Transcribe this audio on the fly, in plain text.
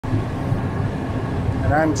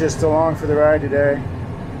and I'm just along for the ride today.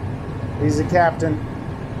 He's the captain.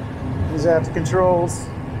 He's at the controls.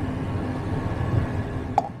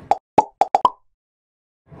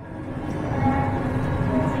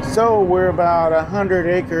 So we're about 100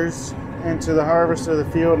 acres into the harvest of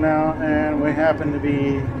the field now, and we happen to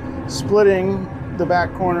be splitting the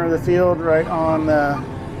back corner of the field right on the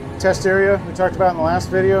test area we talked about in the last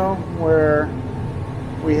video, where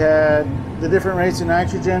we had the different rates of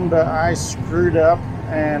nitrogen, but I screwed up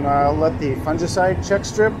and let the fungicide check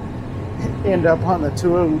strip end up on the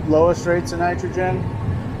two lowest rates of nitrogen.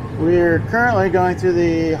 We're currently going through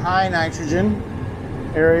the high nitrogen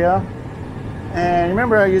area. And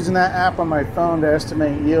remember, I was using that app on my phone to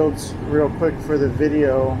estimate yields real quick for the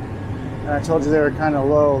video. And I told you they were kind of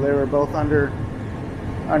low. They were both under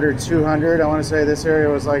 200. I want to say this area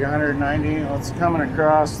was like 190. Well, it's coming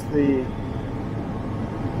across the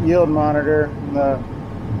yield monitor. The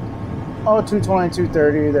 220,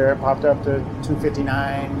 230 there. It popped up to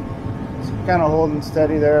 259. It's kind of holding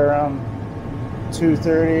steady there around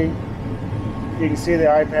 230. You can see the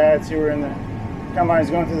iPad. See, we're in the combine is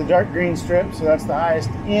going through the dark green strip, so that's the highest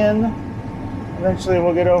end. Eventually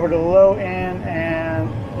we'll get over to the low end,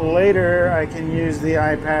 and later I can use the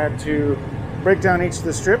iPad to break down each of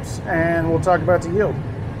the strips, and we'll talk about the yield.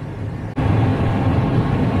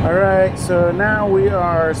 Alright, so now we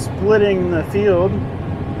are splitting the field.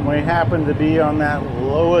 We happen to be on that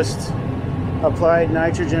lowest applied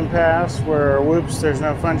nitrogen pass where, whoops, there's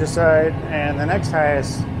no fungicide, and the next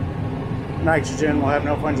highest nitrogen will have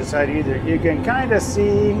no fungicide either. You can kind of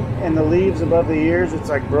see in the leaves above the ears, it's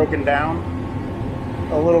like broken down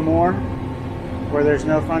a little more where there's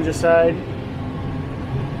no fungicide.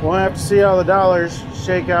 We'll have to see how the dollars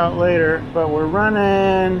shake out later, but we're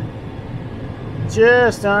running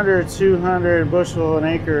just under 200 bushel an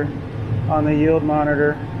acre on the yield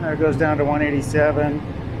monitor. That goes down to 187,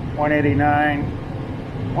 189,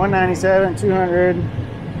 197,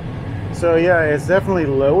 200. So yeah, it's definitely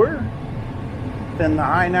lower than the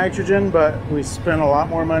high nitrogen, but we spent a lot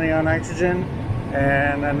more money on nitrogen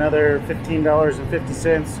and another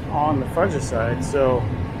 $15.50 on the fungicide. So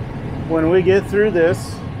when we get through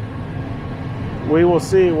this, we will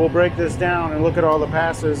see. We'll break this down and look at all the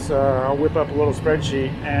passes. I'll whip up a little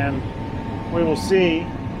spreadsheet and we will see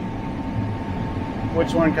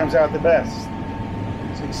which one comes out the best.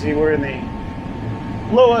 So you can see we're in the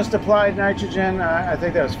lowest applied nitrogen. I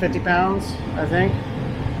think that was 50 pounds, I think,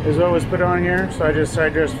 is what was put on here. So I just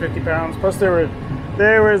side dressed 50 pounds. Plus there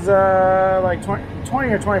was like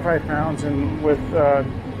 20 or 25 pounds and with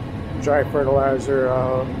dry fertilizer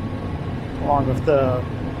along with the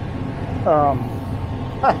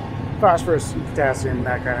phosphorus, potassium,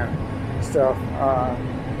 that kind of stuff.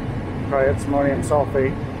 Probably had some ammonium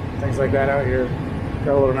sulfate, things like that out here.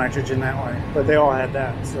 Got a little nitrogen that way, but they all had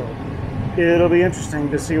that. So it'll be interesting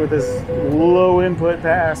to see what this low input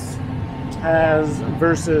pass has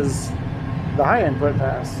versus the high input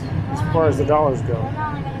pass as far as the dollars go. We're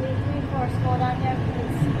not only going to be 3/4 full down here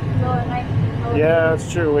because it's lower nitrogen. Yeah,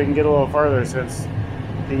 that's true. We can get a little farther since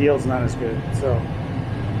the yield's not as good. So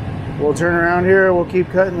we'll turn around here. We'll keep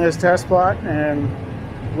cutting this test plot, and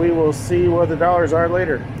we will see what the dollars are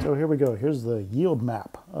later. So here we go. Here's the yield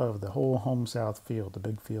map of the whole home south field, the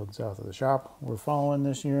big field south of the shop we're following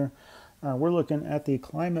this year. We're looking at the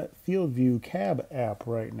Climate FieldView Cab app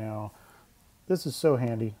right now. This is so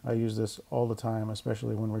handy. I use this all the time,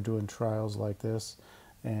 especially when we're doing trials like this.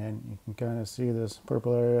 And you can kind of see this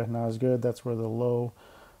purple area, not as good. That's where the low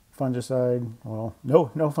fungicide, well, no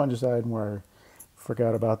fungicide, where I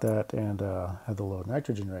forgot about that and had the low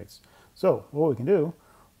nitrogen rates. So what we can do,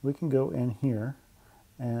 we can go in here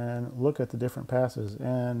and look at the different passes,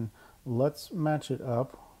 and let's match it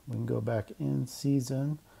up. We can go back in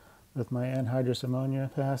season with my anhydrous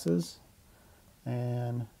ammonia passes,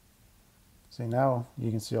 and see, now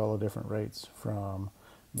you can see all the different rates from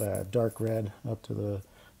the dark red up to the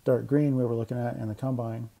dark green we were looking at in the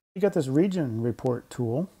combine. You got this region report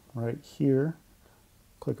tool right here.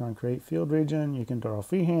 Click on create field region. You can draw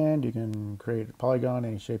freehand, you can create a polygon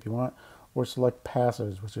any shape you want, or select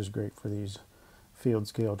passes, which is great for these field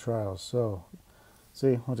scale trials. So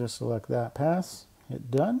see, we'll just select that pass,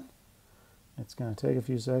 hit done. It's going to take a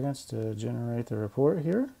few seconds to generate the report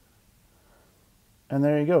here. And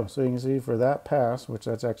there you go. So you can see for that pass, which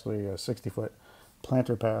that's actually a 60-foot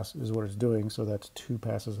planter pass is what it's doing. So that's 2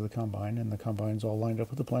 passes of the combine, and the combine's all lined up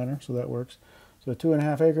with the planter, so that works. So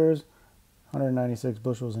 2.5 acres, 196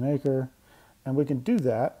 bushels an acre, and we can do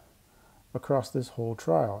that across this whole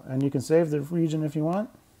trial. And you can save the region if you want,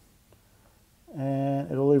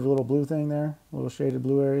 and it'll leave a little blue thing there, a little shaded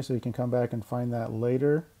blue area, so you can come back and find that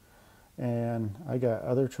later And I got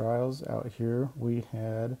other trials out here. We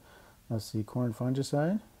had, let's see, corn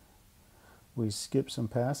fungicide. We skipped some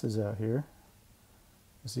passes out here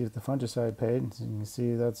to see if the fungicide paid. So you can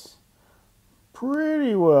see that's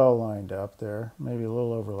pretty well lined up there. Maybe a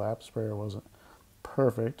little overlap. Sprayer wasn't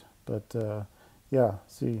perfect, but yeah,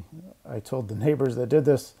 see, I told the neighbors that did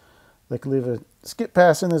this they could leave a skip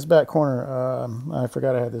pass in this back corner. I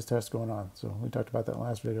forgot I had this test going on, so we talked about that in the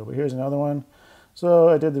last video, but here's another one. So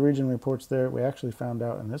I did the region reports there. We actually found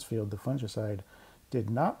out in this field the fungicide did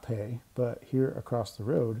not pay, but here across the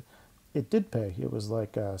road it did pay. It was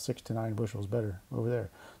like 6 to 9 bushels better over there.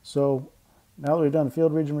 So now that we've done the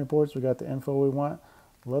field region reports, we got the info we want.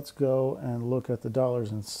 Let's go and look at the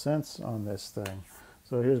dollars and cents on this thing.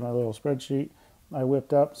 So here's my little spreadsheet I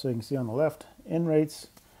whipped up. So you can see on the left, in rates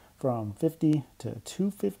from 50 to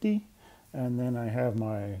 250. And then I have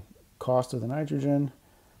my cost of the nitrogen,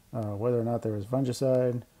 whether or not there was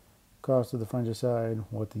fungicide, cost of the fungicide,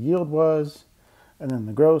 what the yield was. And then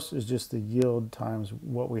the gross is just the yield times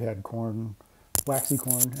what we had corn, waxy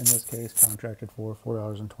corn in this case, contracted for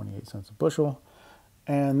 $4.28 a bushel.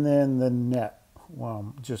 And then the net,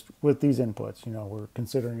 well, just with these inputs, you know, we're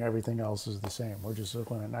considering everything else is the same. We're just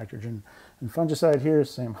looking at nitrogen and fungicide here,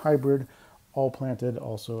 same hybrid, all planted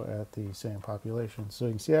also at the same population. So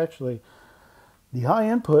you can see actually the high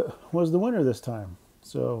input was the winner this time.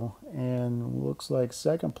 So, and looks like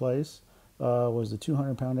second place was the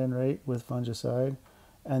 200-pound in rate with fungicide.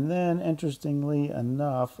 And then, interestingly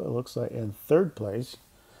enough, it looks like in third place,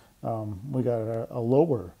 we got a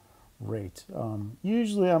lower rate.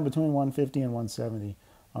 Usually I'm between 150 and 170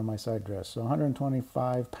 on my side dress. So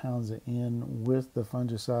 125 pounds in with the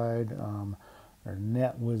fungicide. Our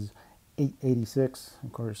net was 886.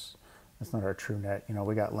 Of course, that's not our true net. You know,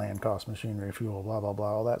 we got land cost, machinery, fuel, blah, blah,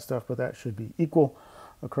 blah, all that stuff. But that should be equal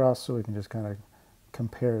across, so we can just kind of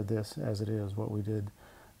compare this as it is what we did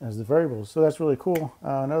as the variables. So that's really cool.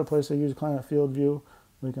 Another place I use Climate FieldView.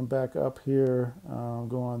 We can back up here,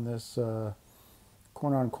 go on this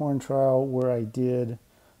corn on corn trial where I did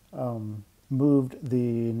moved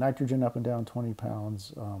the nitrogen up and down 20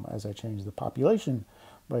 pounds as I changed the population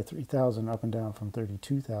by 3,000 up and down from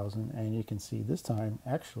 32,000. And you can see this time,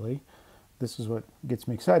 actually, this is what gets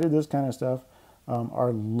me excited, this kind of stuff.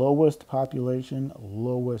 Our lowest population,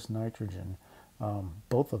 lowest nitrogen.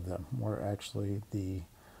 Both of them were actually the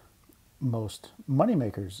most money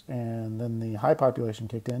makers, and then the high population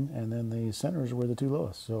kicked in, and then the centers were the two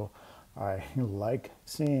lowest. So I like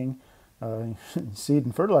seeing seed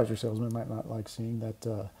and fertilizer salesmen might not like seeing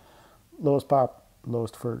that lowest pop,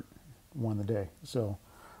 lowest fert won the day. So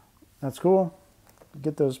that's cool.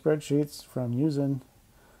 Get those spreadsheets from using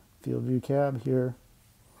FieldView Cab here.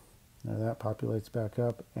 Now that populates back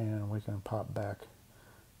up, and we can pop back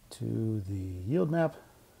to the yield map,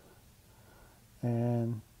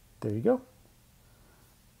 and there you go.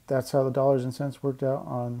 That's how the dollars and cents worked out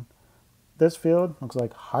on this field. Looks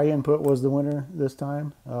like high input was the winner this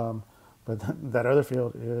time, but that other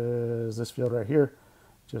field is this field right here,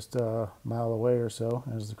 just a mile away or so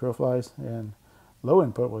as the crow flies, and low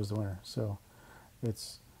input was the winner. So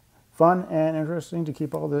it's fun and interesting to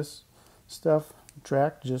keep all this stuff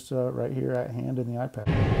tracked just right here at hand in the iPad.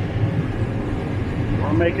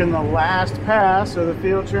 We're making the last pass of the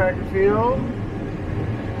field tracker field.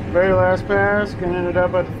 Very last pass, and ended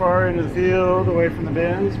up at the far end of the field away from the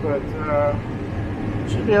bins, but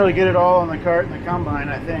should be able to get it all on the cart and the combine,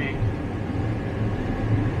 I think.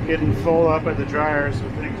 Getting full up at the dryer, so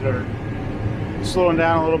things are slowing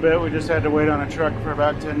down a little bit. We just had to wait on a truck for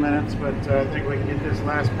about 10 minutes, but I think we can get this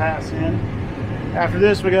last pass in. After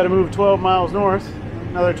this, we got to move 12 miles north,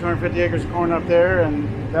 another 250 acres of corn up there,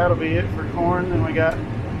 and that'll be it for corn. Then we got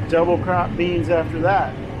double crop beans after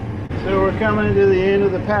that. So we're coming to the end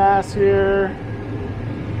of the pass here.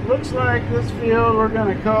 Looks like this field, we're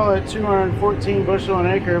going to call it 214 bushel an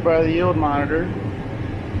acre by the yield monitor.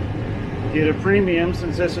 Get a premium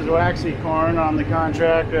since this is waxy corn on the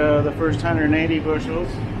contract, the first 180 bushels.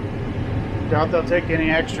 Doubt they'll take any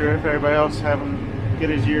extra if everybody else having get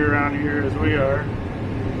his year around here as we are.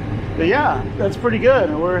 But yeah, that's pretty good.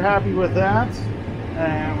 We're happy with that.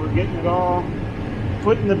 And we're getting it all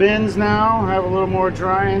put in the bins now. Have a little more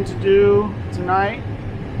drying to do tonight.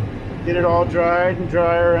 Get it all dried and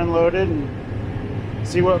dryer and loaded, and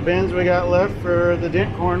see what bins we got left for the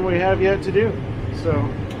dent corn we have yet to do. So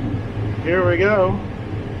here we go.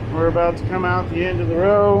 We're about to come out the end of the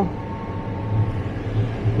row.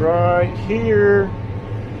 Right here.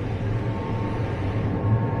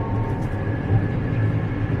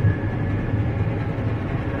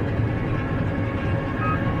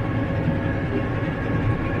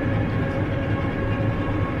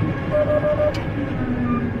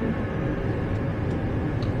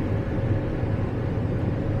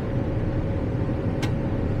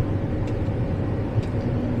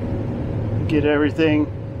 get everything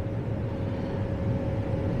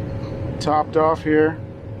topped off here.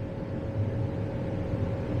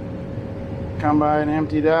 Come by and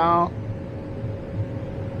emptied out.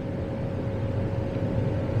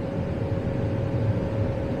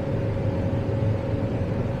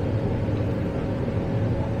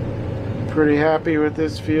 Pretty happy with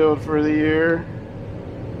this field for the year.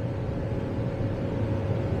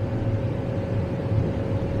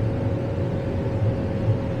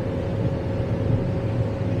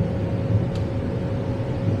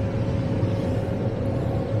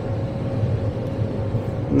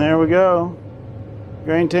 And there we go.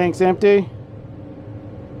 Grain tank's empty.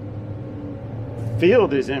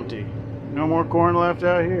 Field is empty. No more corn left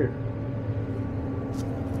out here.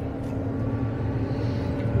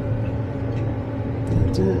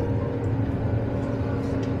 That's it.